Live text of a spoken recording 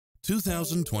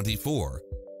2024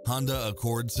 Honda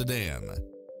Accord Sedan.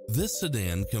 This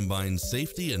sedan combines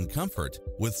safety and comfort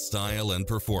with style and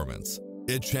performance.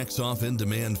 It checks off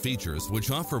in-demand features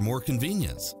which offer more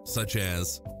convenience, such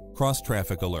as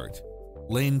cross-traffic alert,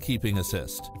 lane keeping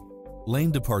assist,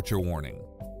 lane departure warning,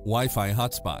 Wi-Fi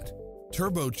hotspot,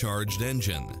 turbocharged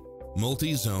engine,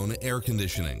 multi-zone air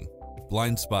conditioning,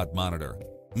 blind spot monitor,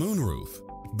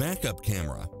 moonroof, backup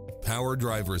camera, power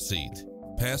driver seat,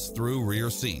 pass-through rear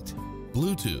seat,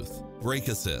 Bluetooth, brake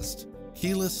assist,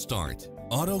 keyless start,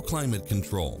 auto climate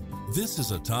control. This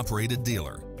is a top-rated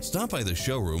dealer. Stop by the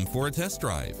showroom for a test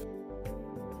drive.